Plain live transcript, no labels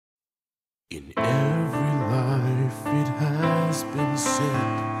In every life it has been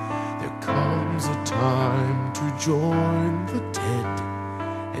said, there comes a time to join the dead.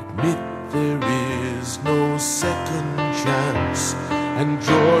 Admit there is no second chance, and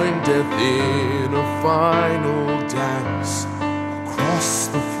join death in a final dance. Across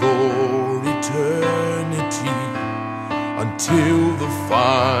the floor eternity, until the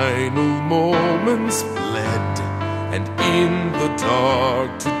final moments bled. And in the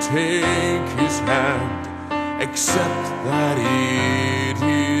dark to take his hand, except that it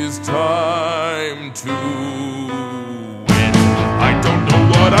is time to win. I don't know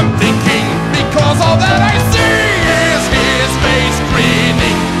what I'm thinking, because all that I see is his face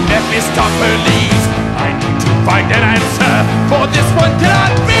grinning. Mephistopheles, I need to find an answer, for this one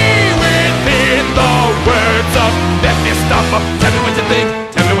cannot be within the words of Mephistopheles. Tell me what you think,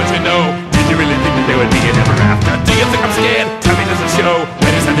 tell me what you know. Did you really think that there would be an ever after? Do you think I'm scared? Tell me, does it show?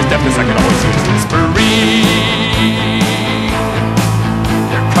 When it's at this depth, I can always use whispering.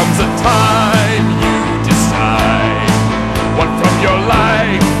 There comes a time you decide what from your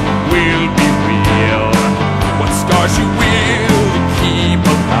life will be real, what scars you will keep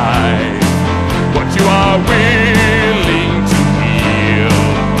alive, what you are willing to heal.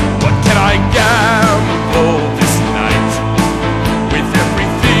 What can I gamble this night with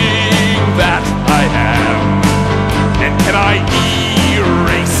everything that I am? And can I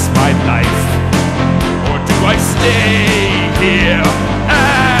erase my life, or do I stay here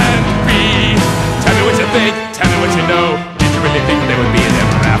and be? Tell me what you think, tell me what you know. Did you really think there would be an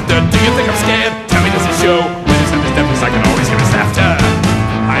ever after? Do you think I'm scared? Tell me, does it show? When it's at this depth, I can always hear his laughter.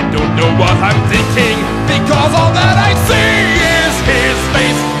 I don't know what I'm thinking, because all that I see is his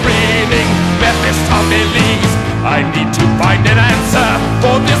face grinning. Mephistopheles, I need to find an answer,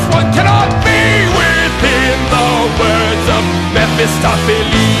 for this one cannot be within the words of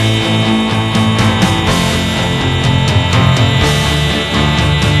Mephistopheles.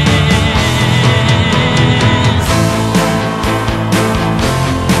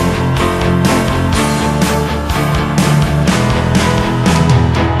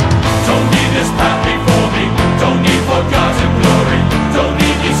 Don't need this path before me, don't need forgotten glory, don't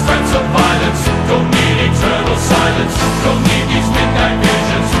need these threats of violence, don't need eternal silence, don't need these midnight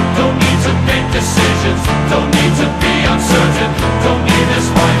visions, don't need to make decisions, don't need to be uncertain, don't need this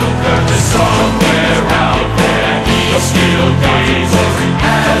final curtain. Somewhere out there he's still gazing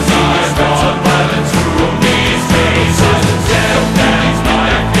as I run violence through these mazes. Don't need my vision, don't need to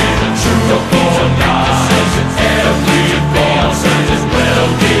make decisions, don't need to be uncertain, don't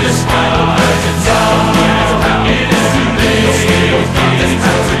need this final curtain. Somewhere out it is too late, still gazing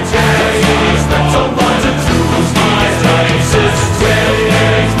as we gaze, so violent through these mazes. Well,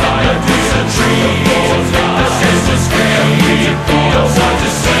 there's my vision, dreams, the sense is real, we feel what to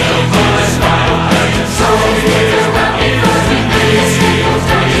say, this final curtain. Somewhere out it is too late, still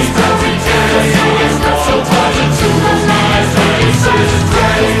gazing as we gaze, so violent through these mazes.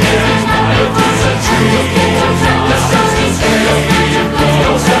 Well, there's my vision, dreams, the sense is real, we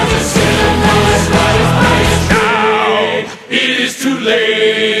feel what to say, this final curtain. Now it is too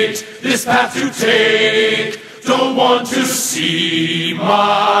late, this path to take. Don't want to see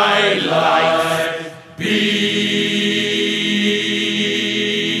my life be.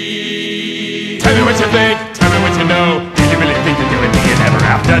 Tell me what you think, tell me what you know. Did you really think that there would be an ever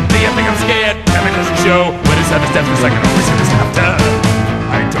after? Do you think I'm scared? Tell me, does it show? When it's at this depth, I can always hear this laughter.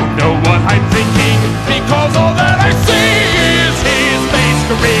 I don't know what I'm thinking, because all that I see is his face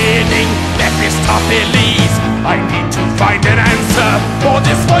grinning. Mephistopheles, I need to find an answer, for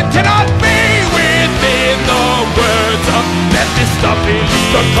this one cannot be within the words of Mephistopheles.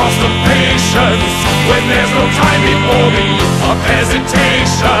 The cost of patience when there's no time before me, of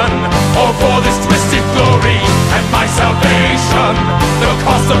hesitation.